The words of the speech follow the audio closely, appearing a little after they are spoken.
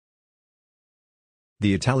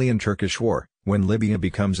The Italian-Turkish War, when Libya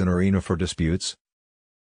becomes an arena for disputes.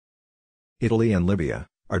 Italy and Libya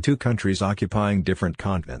are two countries occupying different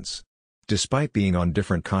continents. Despite being on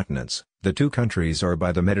different continents, the two countries are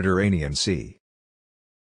by the Mediterranean Sea.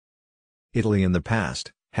 Italy in the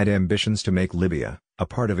past had ambitions to make Libya a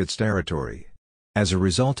part of its territory. As a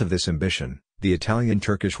result of this ambition, the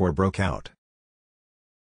Italian-Turkish War broke out.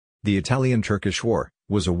 The Italian-Turkish War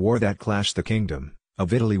was a war that clashed the Kingdom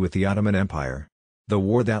of Italy with the Ottoman Empire. The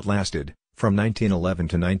war that lasted from 1911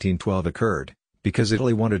 to 1912 occurred because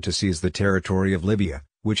Italy wanted to seize the territory of Libya,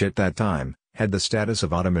 which at that time had the status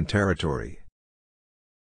of Ottoman territory.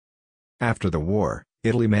 After the war,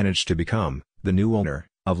 Italy managed to become the new owner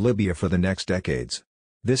of Libya for the next decades.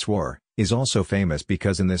 This war is also famous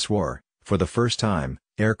because in this war, for the first time,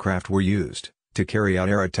 aircraft were used to carry out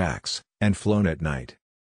air attacks and flown at night.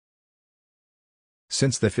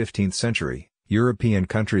 Since the 15th century, European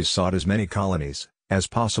countries sought as many colonies as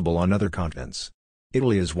possible on other continents.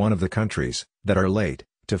 Italy is one of the countries that are late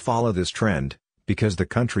to follow this trend, because the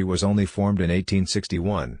country was only formed in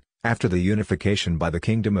 1861, after the unification by the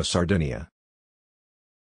Kingdom of Sardinia.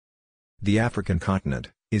 The African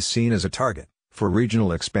continent is seen as a target for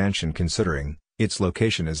regional expansion considering its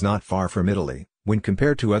location is not far from Italy, when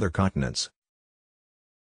compared to other continents.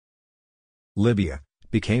 Libya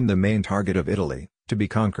became the main target of Italy to be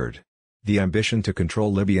conquered. The ambition to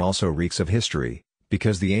control Libya also reeks of history,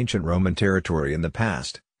 because the ancient Roman territory in the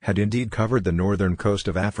past had indeed covered the northern coast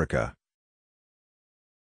of Africa.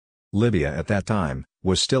 Libya at that time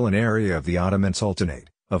was still an area of the Ottoman Sultanate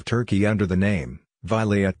of Turkey under the name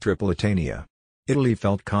Vilayet Tripolitania. Italy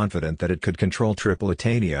felt confident that it could control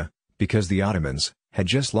Tripolitania, because the Ottomans had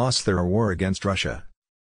just lost their war against Russia.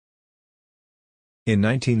 In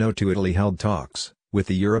 1902 Italy held talks with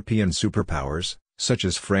the European superpowers, such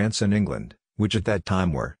as France and England, which at that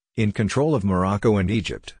time were in control of Morocco and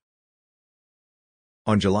Egypt.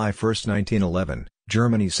 On July 1, 1911,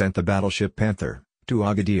 Germany sent the battleship Panther to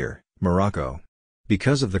Agadir, Morocco.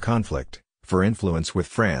 Because of the conflict for influence with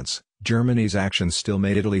France, Germany's actions still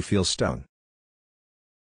made Italy feel stung.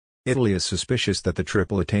 Italy is suspicious that the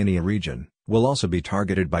Tripolitania region will also be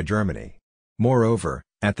targeted by Germany. Moreover,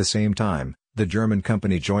 at the same time, the German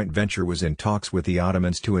company joint venture was in talks with the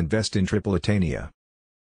Ottomans to invest in Tripolitania.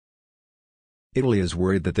 Italy is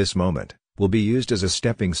worried that this moment will be used as a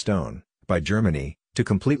stepping stone by Germany to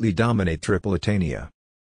completely dominate Tripolitania.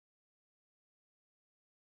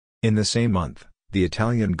 In the same month, the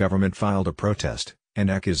Italian government filed a protest, an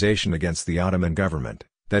accusation against the Ottoman government,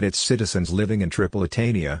 that its citizens living in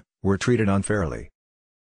Tripolitania were treated unfairly.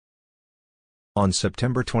 On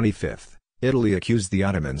September 25, Italy accused the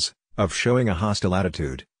Ottomans of showing a hostile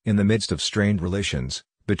attitude in the midst of strained relations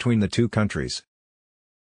between the two countries.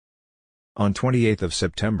 On 28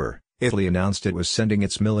 September, Italy announced it was sending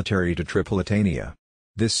its military to Tripolitania.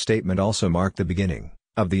 This statement also marked the beginning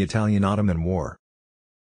of the Italian-Ottoman War.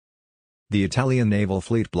 The Italian naval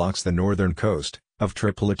fleet blocks the northern coast of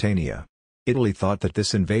Tripolitania. Italy thought that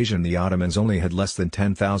this invasion the Ottomans only had less than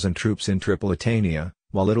 10,000 troops in Tripolitania,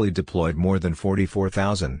 while Italy deployed more than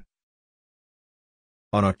 44,000.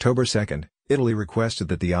 On October 2, Italy requested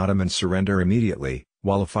that the Ottomans surrender immediately,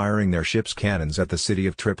 while firing their ships' cannons at the city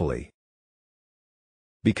of Tripoli.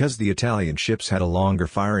 Because the Italian ships had a longer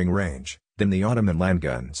firing range than the Ottoman land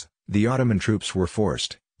guns, the Ottoman troops were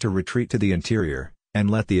forced to retreat to the interior and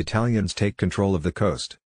let the Italians take control of the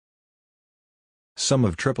coast. Some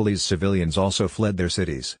of Tripoli's civilians also fled their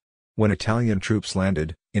cities. When Italian troops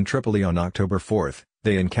landed in Tripoli on October 4,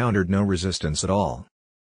 they encountered no resistance at all.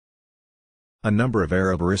 A number of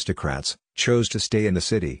Arab aristocrats chose to stay in the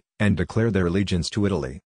city and declare their allegiance to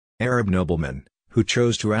Italy. Arab nobleman who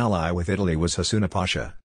chose to ally with Italy was Hasuna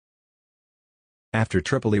Pasha. After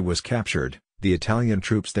Tripoli was captured, the Italian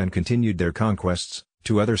troops then continued their conquests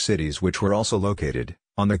to other cities which were also located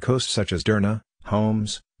on the coast such as Derna,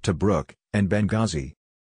 Homs, Tobruk, and Benghazi.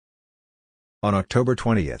 On October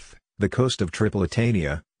 20, the coast of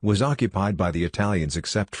Tripolitania was occupied by the Italians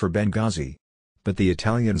except for Benghazi. But the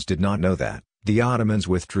Italians did not know that the Ottomans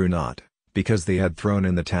withdrew not because they had thrown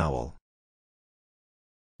in the towel.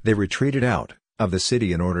 They retreated out of the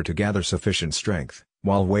city in order to gather sufficient strength,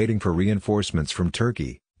 while waiting for reinforcements from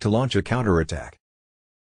Turkey to launch a counterattack.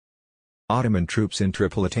 Ottoman troops in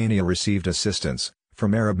Tripolitania received assistance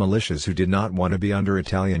from Arab militias who did not want to be under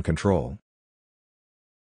Italian control.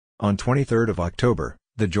 On 23 October,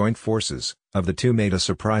 the joint forces of the two made a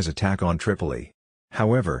surprise attack on Tripoli.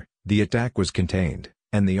 However, the attack was contained,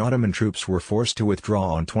 and the Ottoman troops were forced to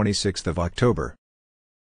withdraw on 26 October.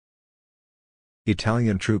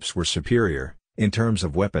 Italian troops were superior in terms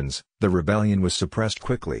of weapons. The rebellion was suppressed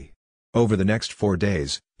quickly. Over the next 4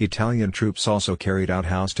 days, Italian troops also carried out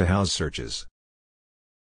house-to-house searches.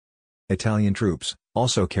 Italian troops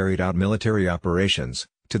also carried out military operations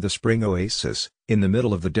to the Spring Oasis, in the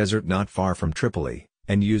middle of the desert not far from Tripoli,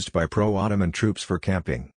 and used by pro-Ottoman troops for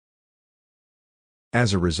camping.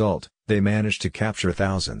 As a result, they managed to capture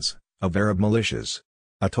thousands of Arab militias.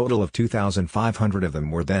 A total of 2,500 of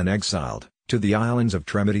them were then exiled to the islands of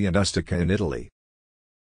Tremiti and Ustica in Italy.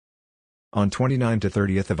 On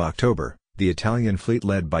 29–30 October, the Italian fleet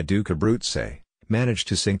led by Duke Abruzzi managed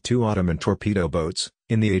to sink 2 Ottoman torpedo boats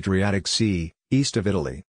in the Adriatic Sea, east of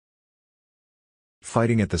Italy.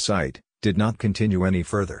 Fighting at the site did not continue any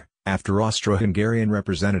further, after Austro-Hungarian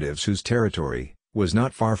representatives whose territory was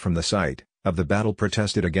not far from the site of the battle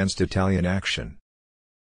protested against Italian action.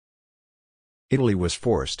 Italy was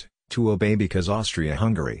forced to obey because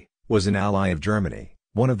Austria-Hungary was an ally of Germany,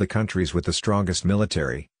 one of the countries with the strongest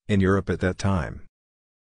military in Europe at that time.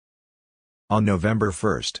 On November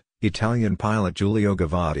 1, Italian pilot Giulio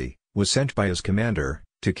Gavati was sent by his commander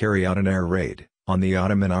to carry out an air raid on the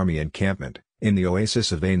Ottoman army encampment in the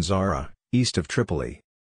oasis of Ain Zara, east of Tripoli.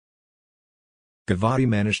 Gavati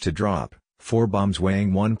managed to drop 4 bombs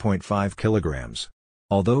weighing 1.5 kilograms.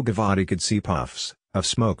 Although Gavati could see puffs of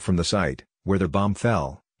smoke from the site where the bomb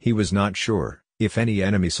fell, he was not sure if any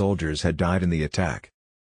enemy soldiers had died in the attack.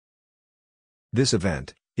 This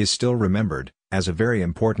event is still remembered as a very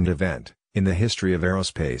important event in the history of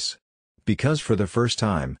aerospace, because for the first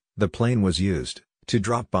time, the plane was used to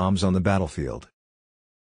drop bombs on the battlefield.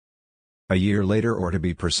 A year later, or to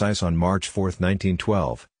be precise on March 4,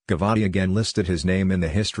 1912, Gavati again listed his name in the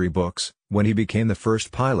history books when he became the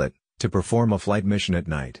first pilot to perform a flight mission at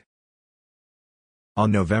night.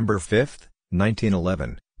 On November 5,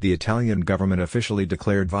 1911, the Italian government officially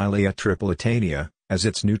declared Vilayet Tripolitania as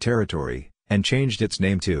its new territory, and changed its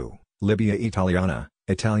name to Libya Italiana,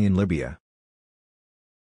 Italian Libya.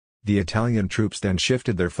 The Italian troops then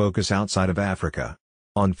shifted their focus outside of Africa.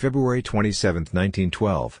 On February 27,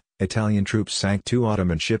 1912, Italian troops sank 2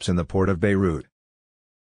 Ottoman ships in the port of Beirut.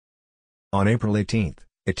 On April 18,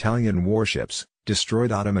 Italian warships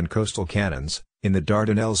destroyed Ottoman coastal cannons in the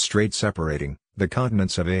Dardanelles Strait separating the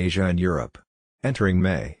continents of Asia and Europe. Entering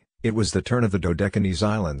May, it was the turn of the Dodecanese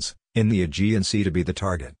Islands in the Aegean Sea to be the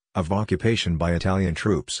target of occupation by Italian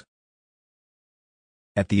troops.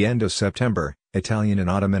 At the end of September, Italian and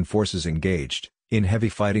Ottoman forces engaged in heavy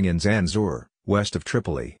fighting in Zanzur, west of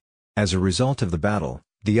Tripoli. As a result of the battle,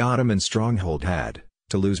 the Ottoman stronghold had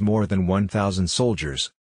to lose more than 1,000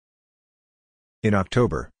 soldiers. In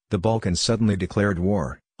October, the Balkans suddenly declared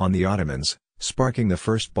war on the Ottomans, sparking the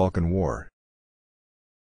First Balkan War.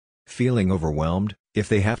 Feeling overwhelmed, if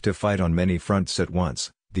they have to fight on many fronts at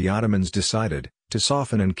once, the Ottomans decided to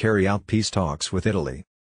soften and carry out peace talks with Italy.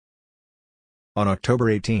 On October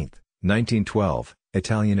 18, 1912,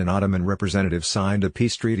 Italian and Ottoman representatives signed a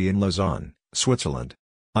peace treaty in Lausanne, Switzerland.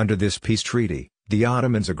 Under this peace treaty, the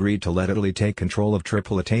Ottomans agreed to let Italy take control of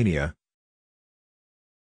Tripolitania,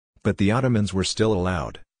 but the Ottomans were still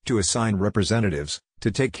allowed to assign representatives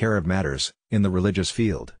to take care of matters in the religious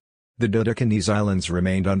field. The Dodecanese Islands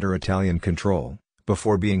remained under Italian control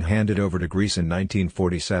before being handed over to Greece in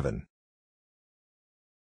 1947.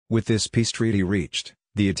 With this peace treaty reached,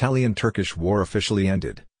 the Italian-Turkish War officially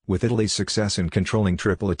ended, with Italy's success in controlling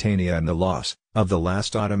Tripolitania and the loss of the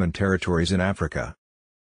last Ottoman territories in Africa.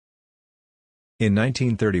 In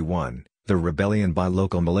 1931, the rebellion by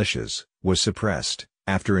local militias was suppressed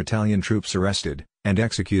after Italian troops arrested and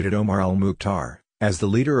executed Omar al-Mukhtar as the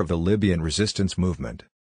leader of the Libyan resistance movement.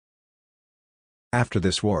 After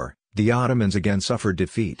this war, the Ottomans again suffered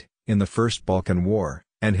defeat in the First Balkan War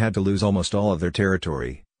and had to lose almost all of their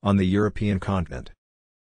territory on the European continent.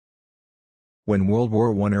 When World War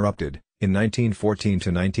I erupted, in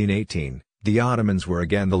 1914–1918, the Ottomans were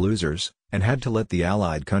again the losers, and had to let the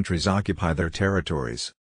Allied countries occupy their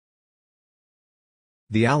territories.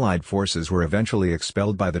 The Allied forces were eventually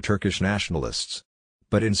expelled by the Turkish nationalists.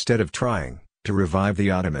 But instead of trying to revive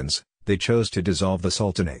the Ottomans, they chose to dissolve the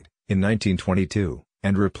Sultanate in 1922,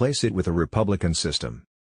 and replace it with a republican system.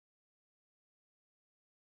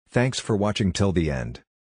 Thanks for watching till the end.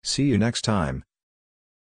 See you next time.